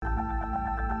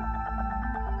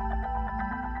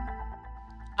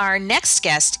Our next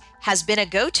guest has been a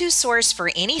go-to source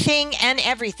for anything and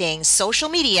everything social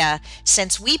media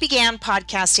since we began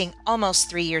podcasting almost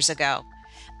 3 years ago.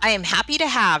 I am happy to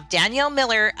have Danielle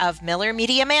Miller of Miller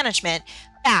Media Management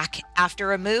back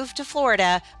after a move to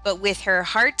Florida, but with her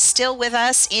heart still with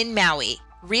us in Maui.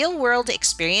 Real-world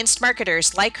experienced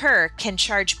marketers like her can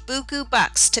charge buku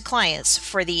bucks to clients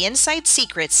for the inside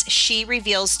secrets she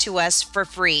reveals to us for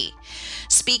free.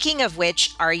 Speaking of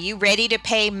which, are you ready to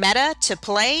pay Meta to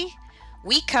play?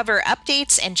 We cover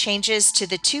updates and changes to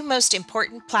the two most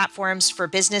important platforms for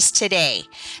business today.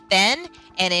 Then,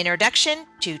 an introduction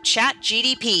to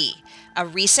ChatGPT, a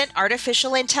recent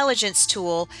artificial intelligence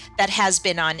tool that has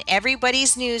been on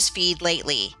everybody's news feed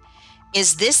lately.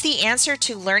 Is this the answer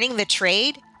to learning the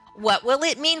trade? What will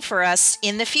it mean for us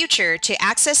in the future to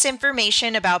access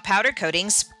information about powder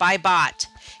coatings by bot?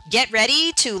 Get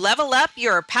ready to level up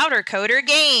your powder coater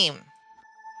game.